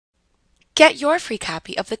Get your free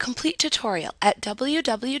copy of the complete tutorial at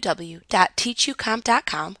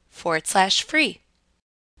www.teachucomp.com/free.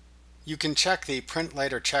 You can check the Print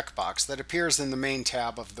Later checkbox that appears in the main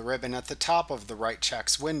tab of the ribbon at the top of the Write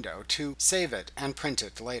Checks window to save it and print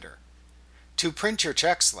it later. To print your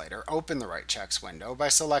checks later, open the Write Checks window by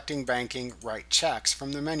selecting Banking Write Checks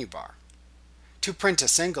from the menu bar. To print a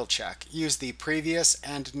single check, use the Previous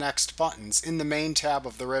and Next buttons in the main tab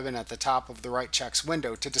of the ribbon at the top of the Write Checks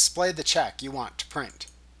window to display the check you want to print.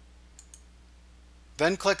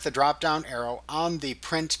 Then click the drop-down arrow on the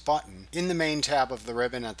Print button in the main tab of the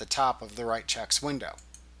ribbon at the top of the Write Checks window.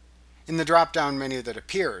 In the drop-down menu that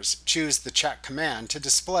appears, choose the Check command to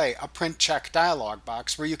display a Print Check dialog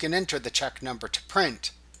box where you can enter the check number to print,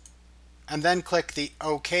 and then click the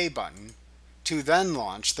OK button to then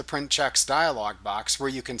launch the Print Checks dialog box where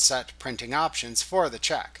you can set printing options for the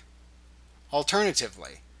check.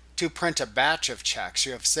 Alternatively, to print a batch of checks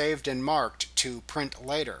you have saved and marked to print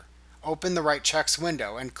later, open the Write Checks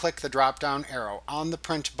window and click the drop-down arrow on the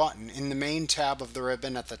Print button in the main tab of the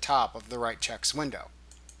ribbon at the top of the Write Checks window.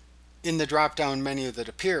 In the drop-down menu that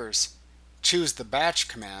appears, choose the Batch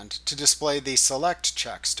command to display the Select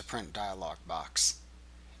Checks to Print dialog box.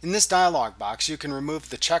 In this dialog box, you can remove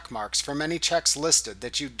the check marks from any checks listed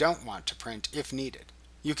that you don't want to print if needed.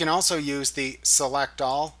 You can also use the Select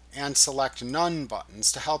All and Select None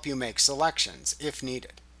buttons to help you make selections if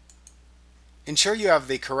needed. Ensure you have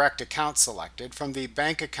the correct account selected from the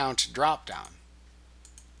Bank Account drop-down.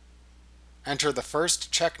 Enter the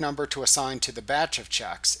first check number to assign to the batch of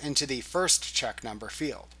checks into the First Check Number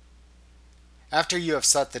field. After you have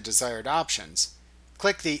set the desired options,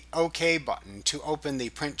 click the OK button to open the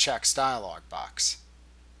Print Checks dialog box.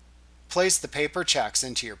 Place the paper checks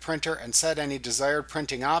into your printer and set any desired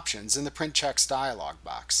printing options in the Print Checks dialog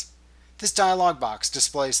box. This dialog box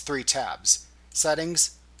displays three tabs: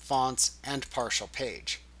 Settings, Fonts, and Partial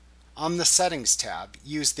Page. On the Settings tab,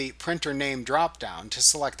 use the Printer Name drop-down to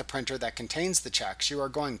select the printer that contains the checks you are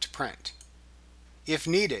going to print. If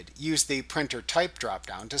needed, use the Printer Type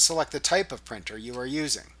drop-down to select the type of printer you are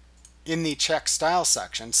using. In the Check Style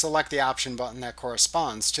section, select the option button that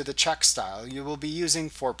corresponds to the check style you will be using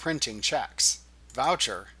for printing checks: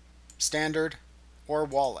 Voucher, Standard, or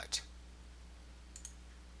Wallet.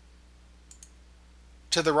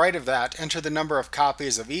 To the right of that, enter the number of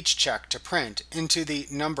copies of each check to print into the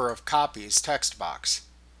Number of Copies text box.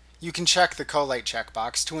 You can check the Collate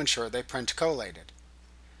checkbox to ensure they print collated.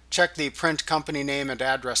 Check the Print Company Name and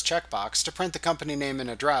Address checkbox to print the company name and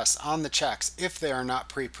address on the checks if they are not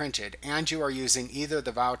pre-printed and you are using either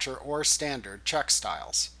the voucher or standard check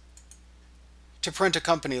styles. To print a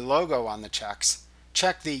company logo on the checks,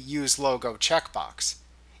 check the Use Logo checkbox.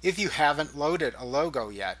 If you haven't loaded a logo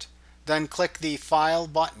yet, then click the File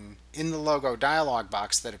button in the Logo dialog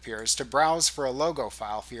box that appears to browse for a logo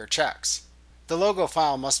file for your checks. The logo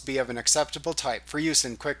file must be of an acceptable type for use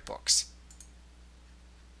in QuickBooks.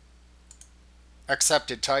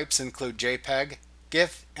 Accepted types include JPEG,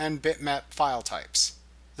 GIF, and bitmap file types.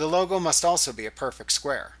 The logo must also be a perfect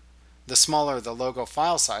square. The smaller the logo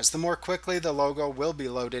file size, the more quickly the logo will be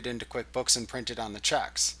loaded into QuickBooks and printed on the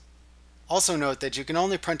checks. Also note that you can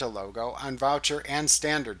only print a logo on voucher and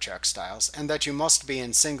standard check styles, and that you must be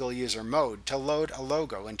in single user mode to load a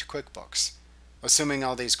logo into QuickBooks. Assuming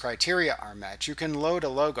all these criteria are met, you can load a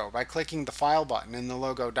logo by clicking the File button in the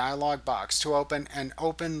Logo dialog box to open an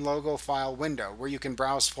Open Logo File window where you can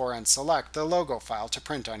browse for and select the logo file to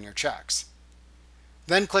print on your checks.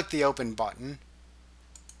 Then click the Open button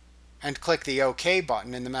and click the OK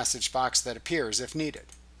button in the message box that appears if needed.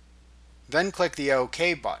 Then click the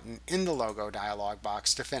OK button in the Logo dialog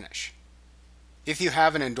box to finish. If you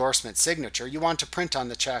have an endorsement signature you want to print on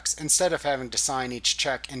the checks instead of having to sign each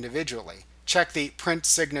check individually, check the Print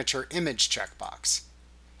Signature Image checkbox.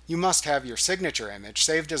 You must have your signature image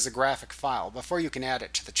saved as a graphic file before you can add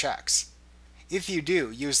it to the checks. If you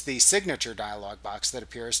do, use the Signature dialog box that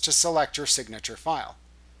appears to select your signature file.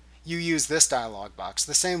 You use this dialog box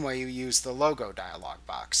the same way you use the Logo dialog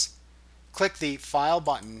box. Click the File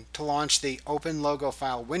button to launch the Open Logo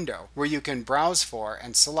File window where you can browse for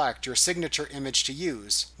and select your signature image to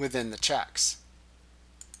use within the checks.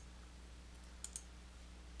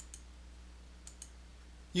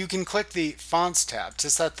 You can click the Fonts tab to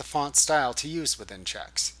set the font style to use within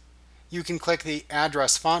checks. You can click the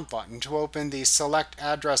Address Font button to open the Select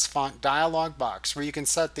Address Font dialog box where you can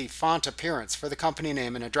set the font appearance for the company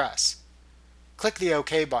name and address. Click the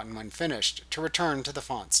OK button when finished to return to the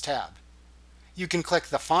Fonts tab. You can click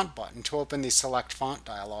the Font button to open the Select Font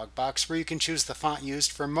dialog box where you can choose the font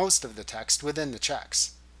used for most of the text within the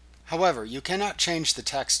checks. However, you cannot change the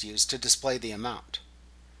text used to display the amount.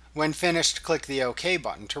 When finished, click the OK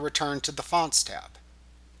button to return to the Fonts tab.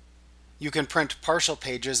 You can print partial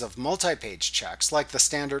pages of multi-page checks like the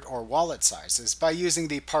standard or wallet sizes by using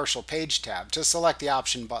the Partial Page tab to select the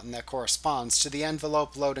option button that corresponds to the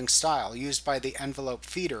envelope loading style used by the envelope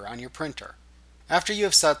feeder on your printer. After you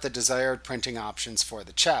have set the desired printing options for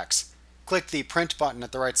the checks, click the Print button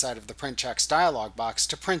at the right side of the Print Checks dialog box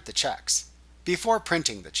to print the checks. Before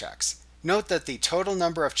printing the checks, note that the total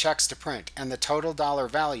number of checks to print and the total dollar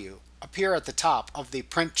value appear at the top of the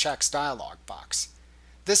Print Checks dialog box.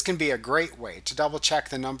 This can be a great way to double-check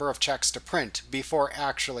the number of checks to print before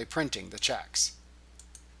actually printing the checks.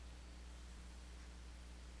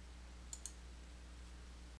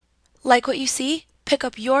 Like what you see? Pick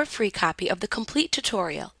up your free copy of the complete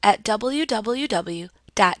tutorial at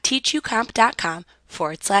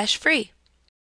www.teachucomp.com/free.